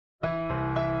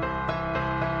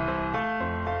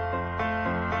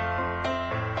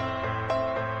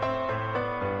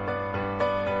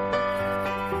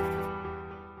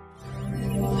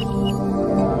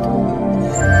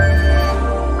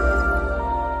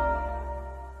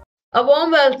A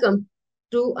warm welcome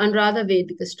to Anuradha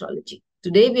Vedic Astrology.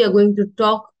 Today we are going to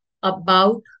talk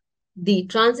about the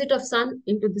transit of Sun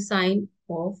into the sign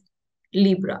of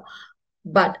Libra.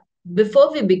 But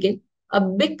before we begin, a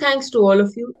big thanks to all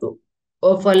of you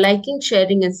for liking,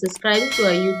 sharing, and subscribing to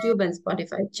our YouTube and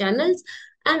Spotify channels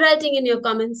and writing in your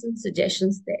comments and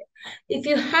suggestions there. If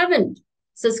you haven't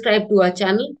subscribed to our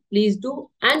channel, please do.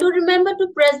 And do remember to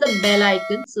press the bell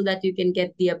icon so that you can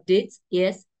get the updates.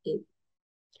 Yes,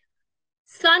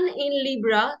 Sun in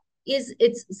Libra is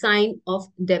its sign of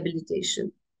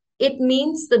debilitation. It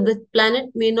means that the planet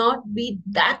may not be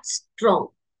that strong,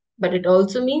 but it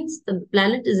also means that the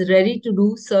planet is ready to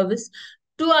do service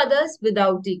to others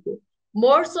without ego.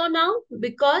 More so now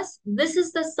because this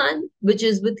is the Sun which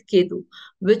is with Ketu,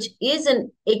 which is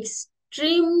an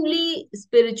extremely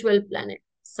spiritual planet.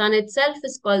 Sun itself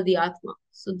is called the Atma.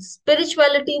 So the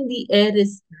spirituality in the air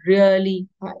is really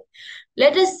high.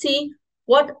 Let us see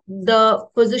what the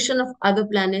position of other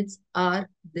planets are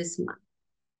this month.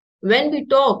 When we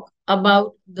talk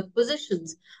about the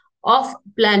positions of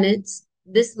planets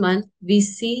this month, we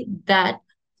see that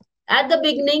at the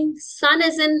beginning, Sun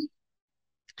is in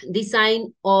the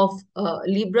sign of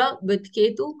Libra with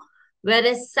Ketu,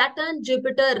 whereas Saturn,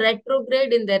 Jupiter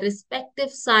retrograde in their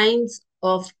respective signs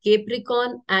of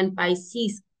Capricorn and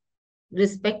Pisces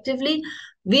respectively.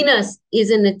 Venus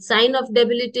is in its sign of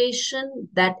debilitation,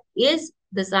 that is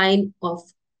the sign of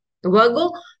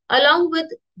Virgo, along with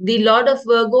the Lord of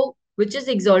Virgo, which is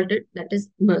exalted, that is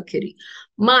Mercury.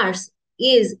 Mars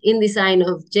is in the sign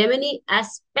of Gemini,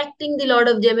 aspecting the Lord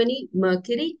of Gemini,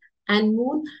 Mercury, and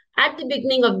Moon at the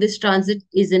beginning of this transit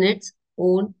is in its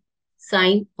own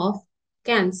sign of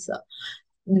Cancer.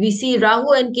 We see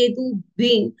Rahu and Ketu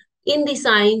being in the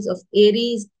signs of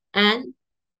Aries and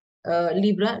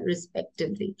Libra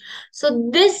respectively. So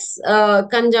this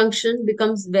conjunction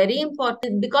becomes very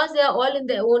important because they are all in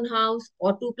their own house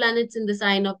or two planets in the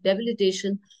sign of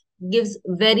debilitation gives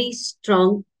very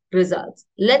strong results.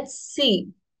 Let's see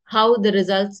how the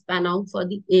results pan out for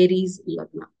the Aries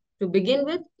Lagna. To begin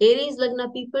with, Aries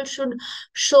Lagna people should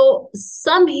show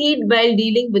some heat while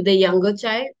dealing with the younger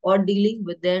child or dealing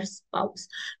with their spouse.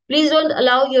 Please don't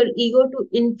allow your ego to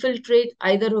infiltrate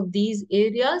either of these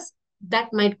areas. That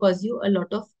might cause you a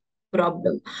lot of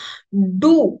problem.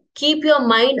 Do keep your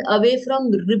mind away from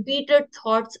repeated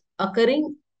thoughts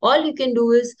occurring. All you can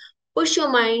do is push your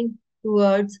mind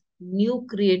towards new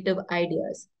creative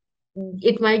ideas.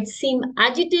 It might seem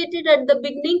agitated at the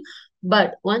beginning,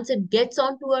 but once it gets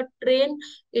onto a train,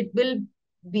 it will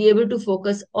be able to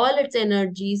focus all its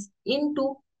energies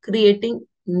into creating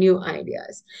new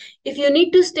ideas. If you need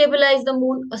to stabilize the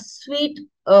moon, a sweet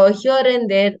here and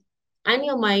there, and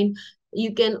your mind,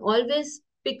 you can always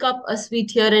pick up a sweet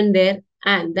here and there,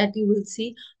 and that you will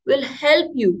see will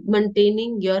help you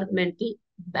maintaining your mental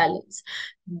balance.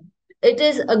 It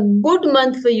is a good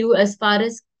month for you as far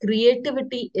as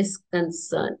creativity is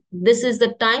concerned. This is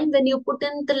the time when you put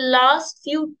in the last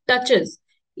few touches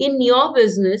in your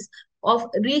business of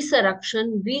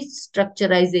resurrection,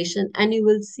 restructurization, and you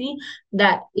will see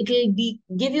that it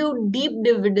will give you deep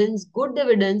dividends, good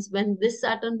dividends when this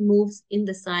Saturn moves in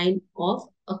the sign of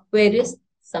Aquarius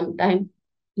sometime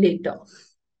later.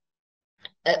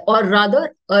 Or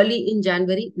rather early in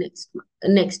January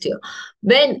next year.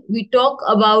 When we talk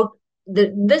about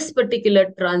this particular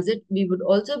transit, we would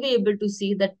also be able to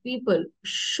see that people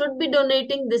should be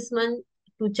donating this month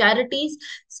to charities,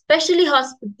 especially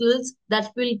hospitals that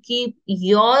will keep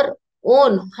your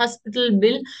own hospital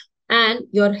bill and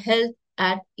your health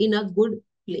in a good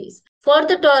place. For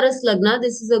the Taurus Lagna,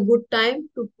 this is a good time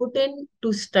to put in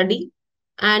to study.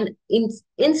 And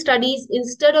in studies,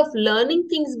 instead of learning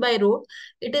things by rote,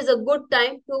 it is a good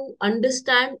time to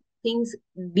understand things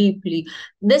deeply.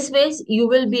 This way, you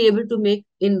will be able to make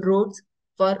inroads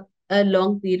for a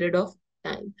long period of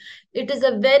time. It is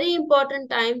a very important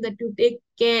time that you take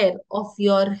care of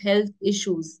your health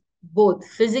issues, both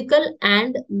physical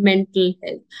and mental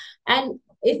health. And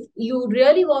if you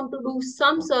really want to do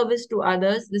some service to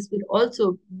others, this will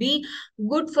also be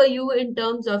good for you in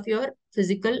terms of your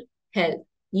physical health.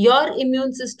 Your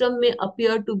immune system may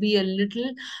appear to be a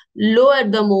little low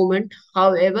at the moment.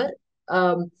 However,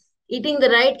 eating the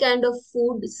right kind of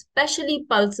food, especially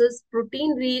pulses,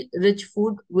 protein-rich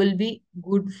food will be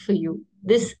good for you.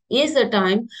 This is a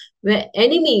time where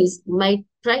enemies might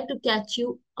try to catch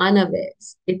you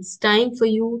unawares. It's time for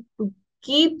you to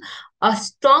keep a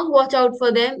strong watch out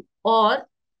for them or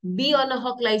be on a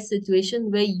hawk-like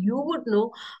situation where you would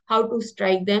know how to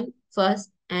strike them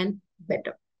first and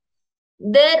better.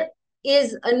 There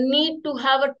is a need to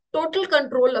have a total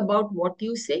control about what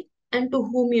you say. and to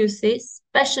whom you say,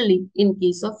 especially in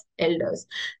case of elders.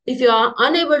 If you are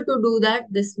unable to do that,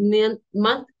 this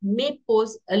month may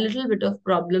pose a little bit of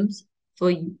problems for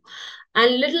you.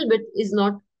 And little bit is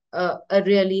not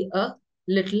really a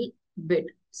little bit.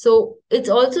 So it's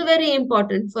also very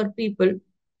important for people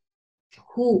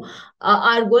who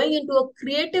are going into a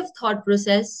creative thought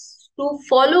process to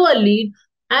follow a lead,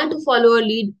 and to follow a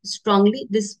lead strongly.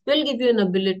 This will give you an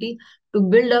ability to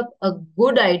build up a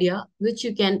good idea which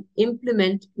you can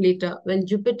implement later when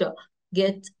Jupiter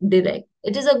gets direct.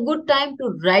 It is a good time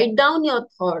to write down your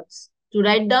thoughts, to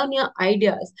write down your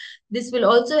ideas. This will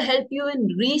also help you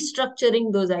in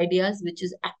restructuring those ideas, which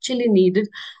is actually needed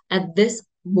at this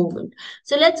moment.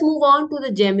 So let's move on to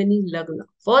the Gemini Lagna.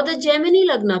 For the Gemini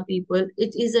Lagna people,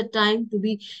 it is a time to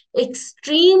be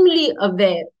extremely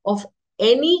aware of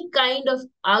any kind of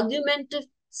argumentative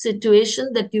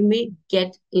situation that you may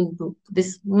get into.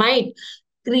 This might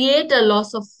create a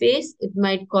loss of face, it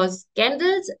might cause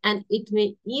scandals, and it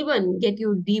may even get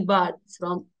you debarred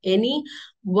from any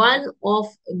one of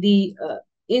the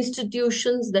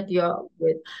institutions that you're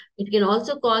with. It can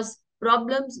also cause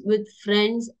problems with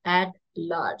friends at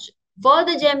large. For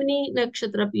the Gemini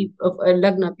Nakshatra people,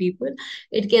 Lagna people,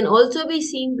 it can also be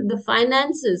seen that the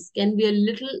finances can be a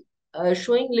little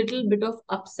showing little bit of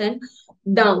ups and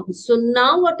downs. So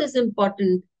now what is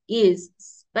important is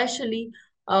especially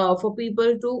for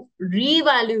people to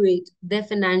reevaluate their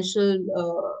financial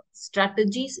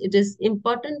strategies. It is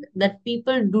important that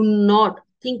people do not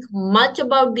think much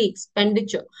about the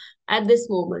expenditure at this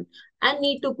moment and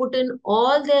need to put in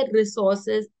all their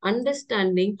resources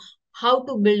understanding how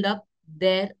to build up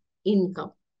their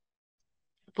income.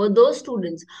 For those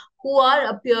students who are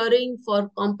appearing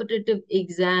for competitive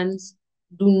exams,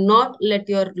 do not let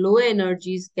your low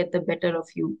energies get the better of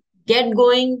you. Get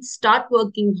going, start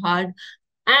working hard,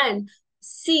 and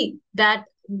see that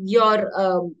your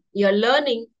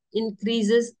learning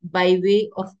increases by way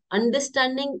of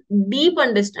understanding, deep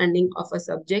understanding of a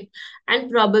subject.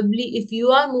 And probably if you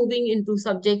are moving into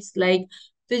subjects like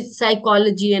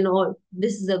psychology and all,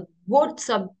 this is a good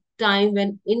time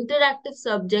when interactive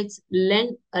subjects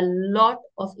lend a lot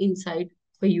of insight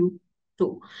for you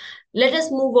too. Let us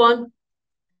move on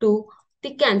to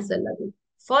the Cancer Lagna.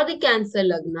 For the Cancer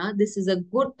Lagna, this is a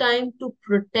good time to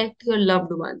protect your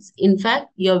loved ones. In fact,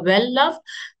 you're well loved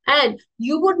and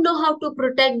you would know how to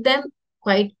protect them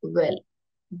quite well.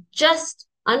 Just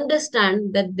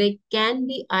understand that there can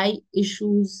be eye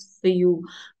issues for you.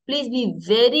 Please be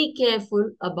very careful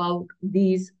about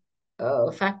these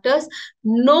factors.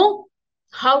 Know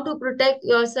how to protect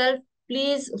yourself.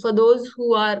 Please, for those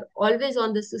who are always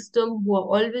on the system, who are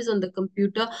always on the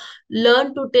computer,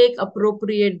 learn to take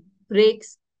appropriate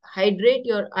breaks. Hydrate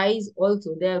your eyes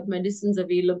also. There are medicines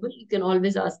available. You can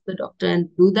always ask the doctor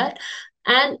and do that.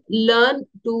 And learn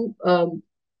to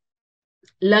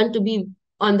be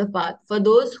on the path. For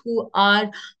those who are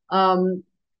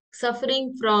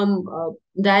suffering from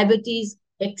diabetes,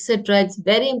 etc., it's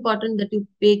very important that you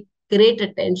pay great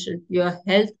attention to your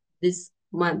health this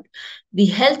month. The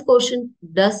health quotient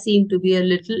does seem to be a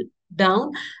little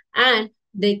down, and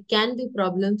there can be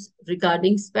problems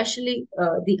regarding especially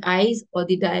the eyes or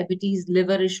the diabetes,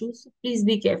 liver issues. So please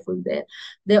be careful there.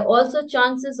 There are also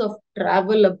chances of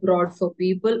travel abroad for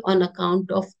people on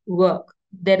account of work.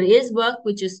 There is work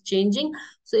which is changing.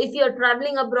 So if you're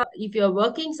traveling abroad, if you're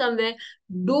working somewhere,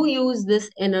 do use this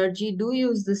energy, do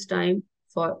use this time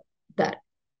for that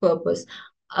purpose.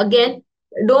 Again,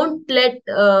 don't let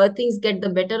things get the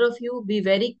better of you. Be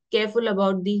very careful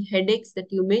about the headaches that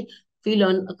you may feel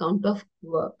on account of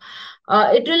work.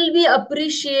 It will be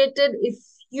appreciated if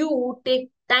you take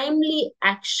timely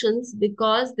actions,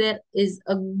 because there is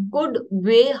a good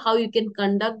way how you can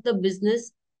conduct the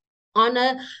business on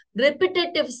a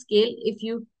repetitive scale if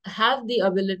you have the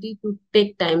ability to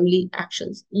take timely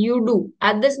actions. You do.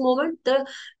 At this moment, the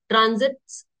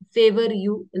transits favor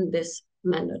you in this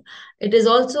manner. It is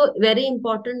also very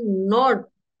important not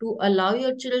to allow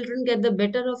your children get the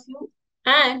better of you,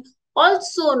 and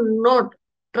also not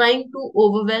trying to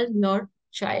overwhelm your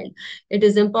child. It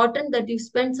is important that you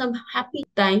spend some happy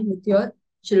time with your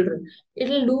children. It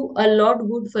will do a lot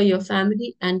good for your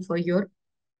family and for your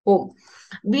home.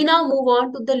 We now move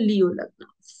on to the Leo Lagna.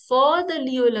 For the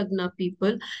Leo Lagna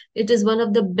people, it is one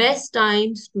of the best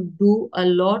times to do a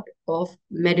lot of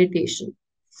meditation.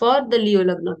 For the Leo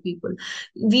Lagna people,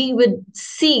 we would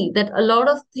see that a lot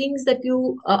of things that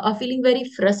you are feeling very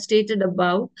frustrated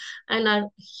about and are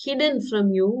hidden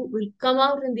from you will come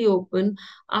out in the open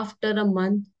after a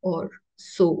month or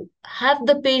so. Have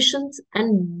the patience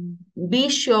and be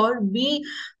sure, be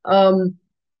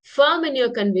firm in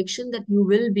your conviction that you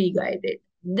will be guided.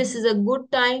 this is a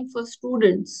good time for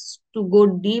students to go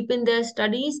deep in their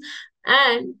studies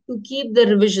and to keep the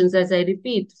revisions. As I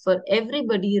repeat, for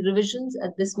everybody, revisions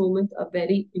at this moment are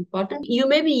very important. You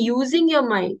may be using your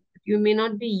mind, you may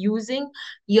not be using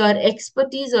your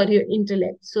expertise or your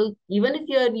intellect. So even if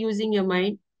you are using your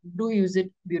mind, do use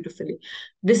it beautifully.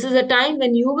 This is a time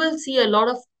when you will see a lot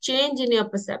of change in your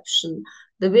perception.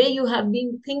 The way you have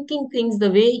been thinking things,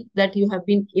 the way that you have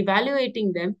been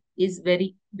evaluating them is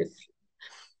very different.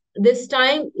 This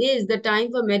time is the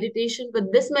time for meditation,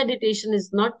 but this meditation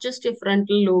is not just your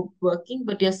frontal lobe working,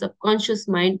 but your subconscious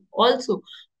mind also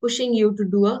pushing you to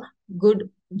do a good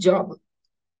job.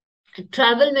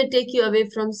 Travel may take you away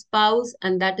from spouse,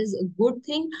 and that is a good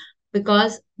thing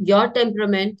because your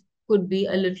temperament could be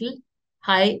a little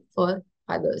high for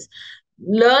others.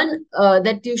 Learn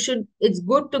that it's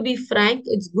good to be frank,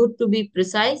 it's good to be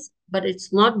precise, but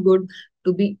it's not good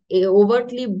to be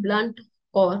overtly blunt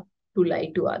or to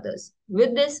lie to others.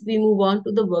 With this, we move on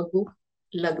to the Virgo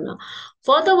Lagna.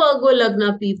 For the Virgo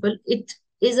Lagna people, it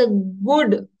is a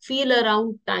good feel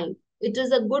around time. It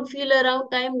is a good feel around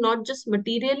time, not just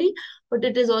materially, but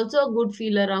it is also a good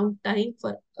feel around time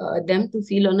for them to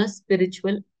feel on a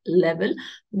spiritual level,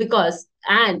 because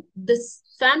and this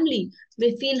family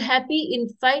may feel happy in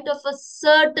spite of a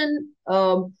certain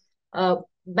uh,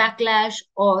 backlash,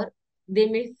 or they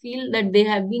may feel that they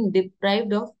have been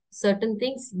deprived of certain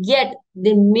things, yet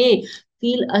they may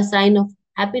feel a sign of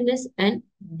happiness and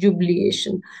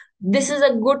jubilation. This is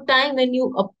a good time when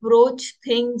you approach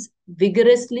things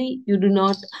vigorously. You do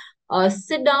not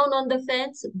sit down on the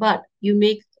fence, but you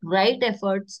make right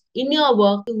efforts in your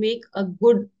work to make a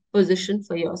good position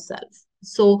for yourself.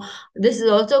 So this is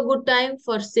also a good time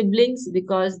for siblings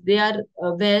because they are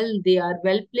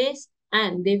well placed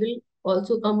and they will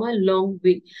also come a long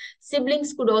way.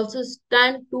 Siblings could also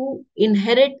stand to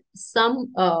inherit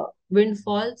some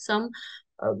windfall, some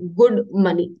good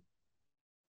money.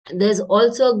 There's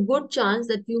also a good chance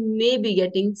that you may be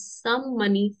getting some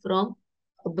money from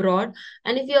abroad.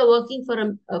 And if you are working for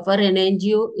an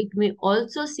NGO, it may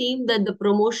also seem that the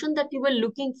promotion that you were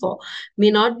looking for may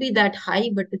not be that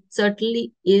high, but it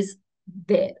certainly is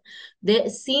there. There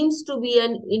seems to be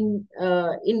an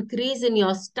increase in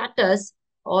your status,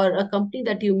 or a company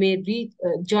that you may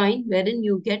join wherein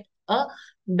you get a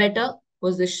better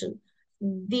position.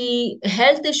 The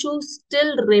health issues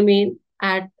still remain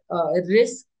at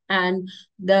risk, and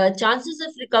the chances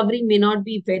of recovery may not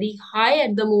be very high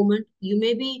at the moment. You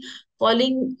may be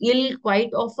falling ill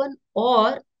quite often,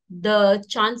 or the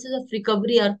chances of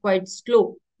recovery are quite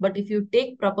slow. But if you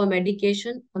take proper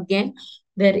medication, again,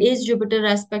 there is Jupiter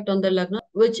aspect on the Lagna,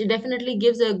 which definitely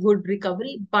gives a good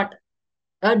recovery, but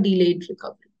a delayed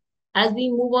recovery. As we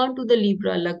move on to the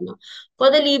Libra Lagna. For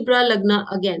the Libra Lagna,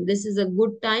 again, this is a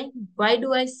good time. Why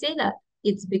do I say that?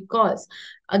 It's because,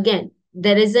 again,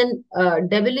 there is an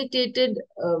debilitated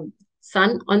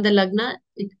sun on the Lagna.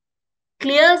 It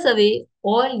clears away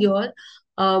all your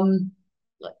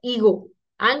ego.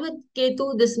 And with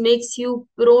Ketu, this makes you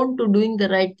prone to doing the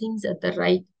right things at the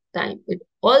right time. It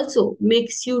also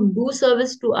makes you do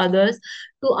service to others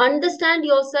to understand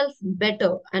yourself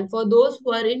better. And for those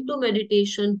who are into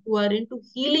meditation, who are into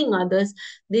healing others,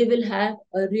 they will have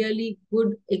a really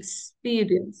good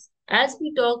experience. As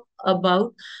we talk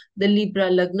about the Libra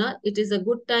Lagna, it is a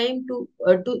good time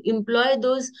to employ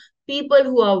those people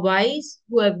who are wise,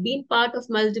 who have been part of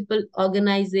multiple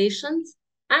organizations,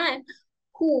 and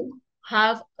who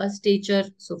have a stature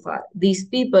so far. These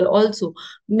people also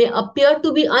may appear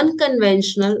to be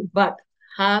unconventional, but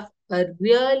have a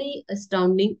really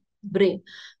astounding brain.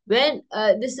 When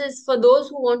this is for those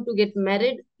who want to get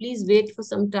married, please wait for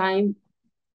some time,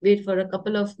 wait for a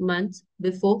couple of months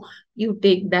before you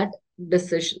take that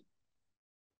decision.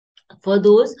 For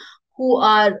those who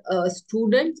are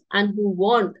students and who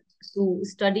want to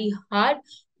study hard,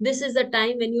 this is a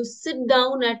time when you sit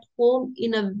down at home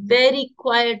in a very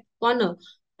quiet corner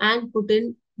and put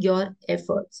in your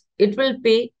efforts. It will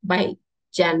pay by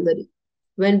January.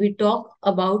 When we talk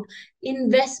about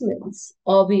investments,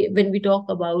 or when we talk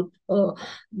about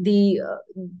the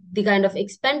kind of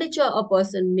expenditure a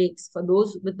person makes, for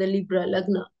those with the Libra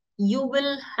Lagna, you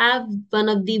will have one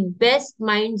of the best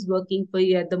minds working for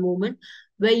you at the moment,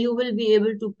 where you will be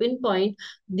able to pinpoint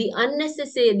the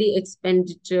unnecessary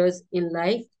expenditures in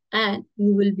life, and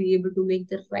you will be able to make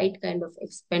the right kind of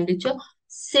expenditure,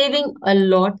 saving a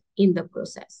lot in the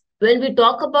process. When we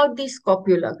talk about the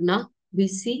Scorpio Lagna, we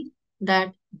see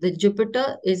that the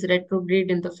Jupiter is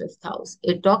retrograde in the fifth house.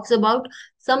 It talks about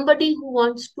somebody who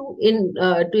wants to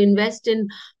invest in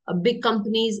big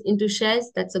companies, into shares.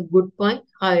 That's a good point.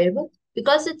 However,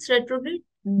 because it's retrograde,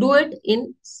 do it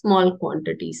in small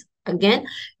quantities. Again,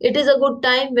 it is a good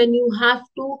time when you have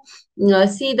to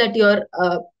see that your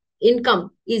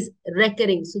income is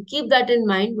recurring. So keep that in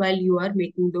mind while you are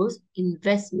making those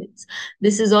investments.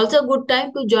 This is also a good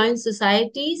time to join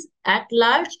societies at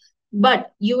large,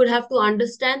 but you would have to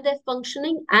understand their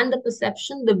functioning and the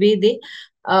perception, the way they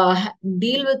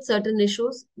deal with certain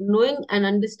issues. Knowing and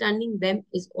understanding them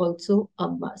is also a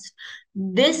must.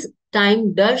 This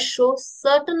time does show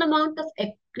certain amount of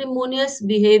acrimonious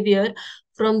behavior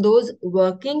from those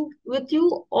working with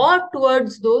you or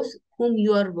towards those whom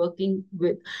you are working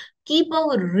with. Keep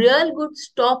a real good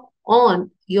stop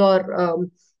on your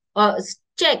uh,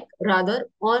 check rather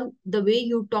on the way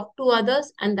you talk to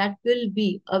others, and that will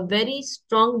be a very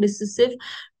strong decisive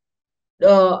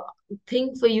uh,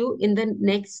 thing for you in the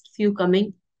next few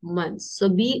coming months. So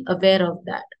be aware of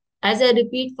that. As I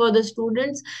repeat for the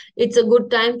students, it's a good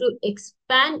time to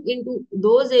expand into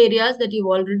those areas that you've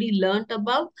already learnt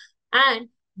about and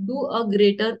do a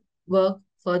greater work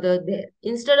further there.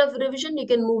 Instead of revision, you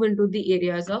can move into the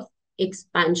areas of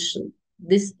expansion.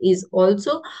 This is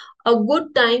also a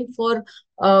good time for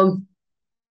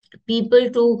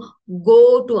people to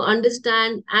go to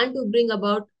understand and to bring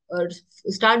about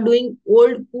start doing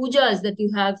old pujas that you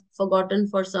have forgotten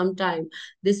for some time.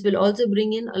 This will also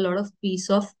bring in a lot of peace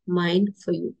of mind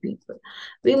for you people.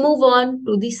 We move on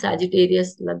to the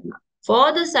Sagittarius Lagna.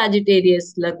 For the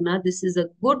Sagittarius Lagna, this is a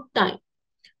good time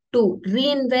to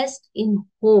reinvest in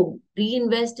home,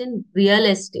 reinvest in real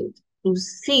estate, to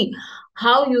see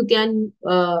how you can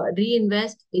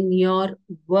reinvest in your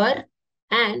work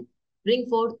and bring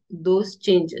forth those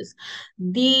changes.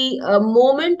 The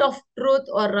moment of truth,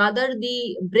 or rather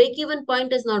the break-even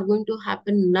point, is not going to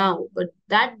happen now, but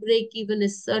that break-even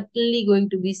is certainly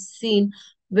going to be seen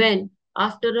when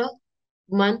after a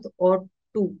month or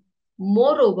two.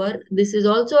 Moreover, this is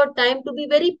also a time to be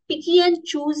very picky and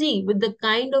choosy with the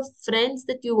kind of friends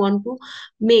that you want to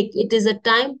make. It is a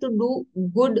time to do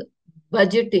good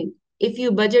budgeting. If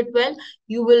you budget well,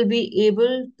 you will be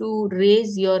able to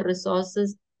raise your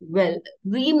resources well.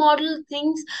 Remodel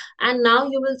things, and now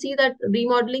you will see that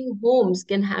remodeling homes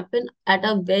can happen at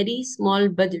a very small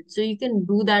budget. So you can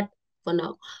do that for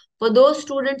now. For those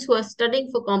students who are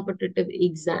studying for competitive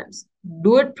exams,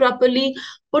 do it properly,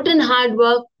 put in hard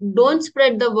work, don't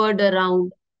spread the word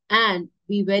around, and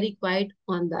be very quiet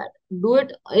on that. Do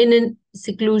it in a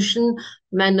seclusion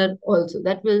manner also.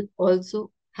 That will also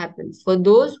happen. For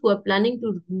those who are planning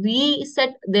to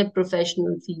reset their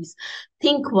professional fees,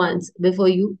 think once before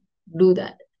you do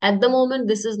that. At the moment,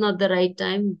 this is not the right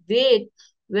time. Wait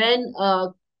when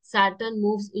Saturn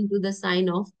moves into the sign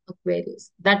of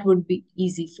Aquarius. That would be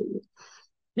easy for you.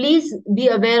 Please be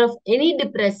aware of any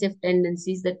depressive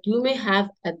tendencies that you may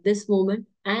have at this moment,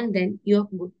 and then you're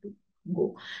good to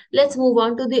go. Let's move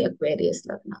on to the Aquarius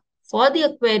Lagna. For the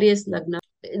Aquarius Lagna,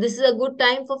 this is a good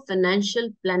time for financial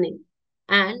planning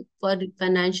and for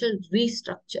financial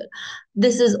restructure.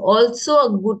 This is also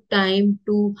a good time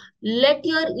to let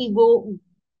your ego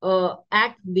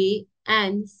at bay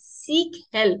and seek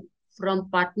help from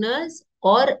partners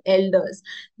or elders.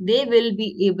 They will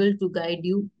be able to guide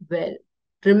you well.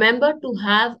 Remember to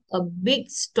have a big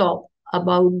stop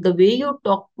about the way you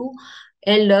talk to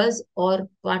elders or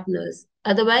partners.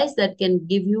 Otherwise, that can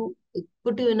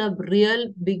put you in a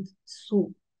real big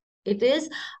soup. It is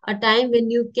a time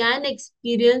when you can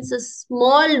experience a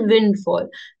small windfall.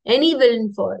 Any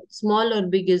windfall, small or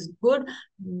big, is good.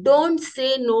 Don't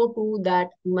say no to that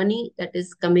money that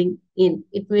is coming in.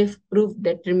 It may prove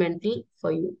detrimental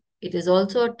for you. It is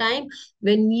also a time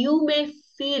when you may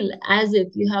feel as if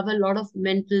you have a lot of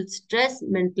mental stress,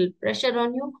 mental pressure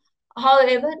on you.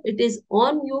 However, it is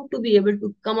on you to be able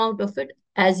to come out of it,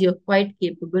 as you're quite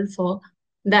capable for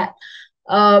that.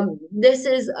 This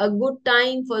is a good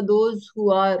time for those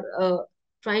who are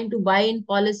trying to buy in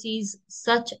policies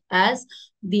such as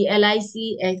the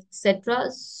LIC, etc.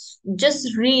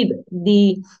 Just read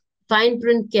the fine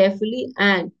print carefully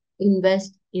and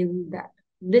invest in that.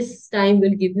 This time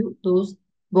will give you those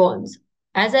bonds.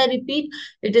 As I repeat,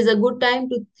 it is a good time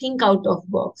to think out of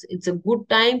box. It's a good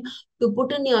time to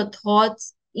put in your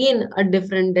thoughts in a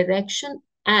different direction,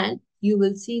 and you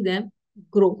will see them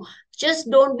grow.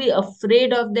 Just don't be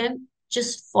afraid of them.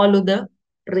 Just follow the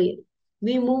trail.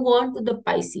 We move on to the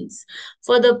Pisces.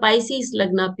 For the Pisces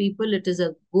Lagna people, it is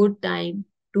a good time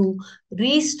to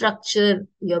restructure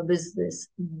your business.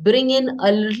 Bring in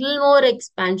a little more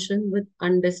expansion with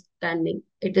understanding.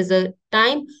 It is a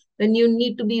time when you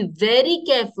need to be very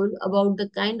careful about the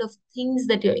kind of things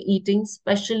that you're eating,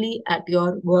 especially at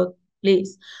your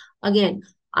workplace. Again,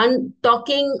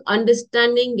 talking,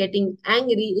 understanding, getting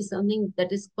angry is something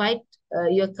that is quite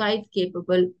you're quite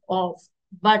capable of.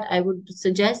 But I would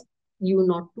suggest you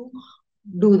not to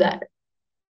do that.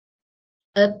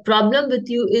 A problem with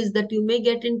you is that you may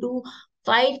get into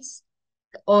fights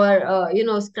or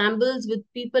scrambles with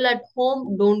people at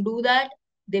home. Don't do that.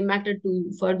 They matter to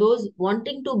you. For those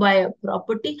wanting to buy a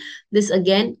property, this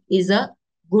again is a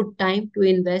good time to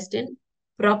invest in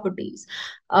properties.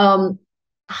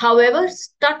 However,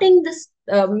 starting this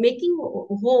making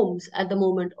homes at the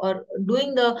moment, or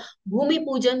doing the bhumi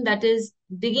pujan, that is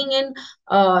digging in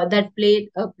that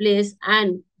place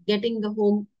and getting the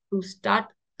home to start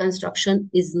construction,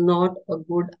 is not a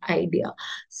good idea.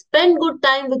 Spend good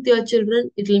time with your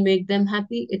children. It will make them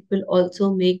happy. It will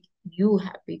also make you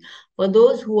happy. For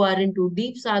those who are into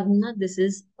deep sadhana, this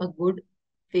is a good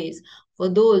phase. For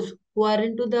those who are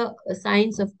into the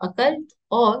science of occult,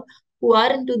 or who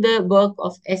are into the work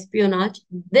of espionage,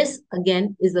 this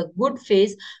again is a good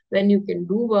phase when you can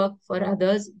do work for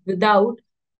others without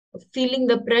feeling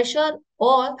the pressure,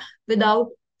 or without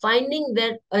finding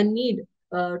that a need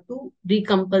to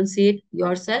recompensate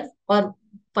yourself, or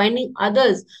finding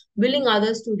others, willing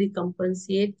others to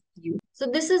recompensate you. So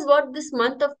this is what this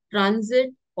month of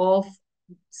transit of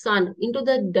sun into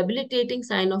the debilitating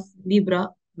sign of Libra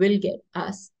will get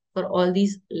us for all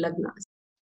these lagnas.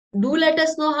 Do let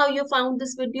us know how you found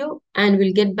this video, and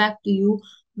we'll get back to you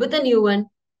with a new one.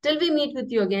 Till we meet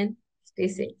with you again, stay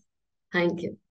safe. Thank you.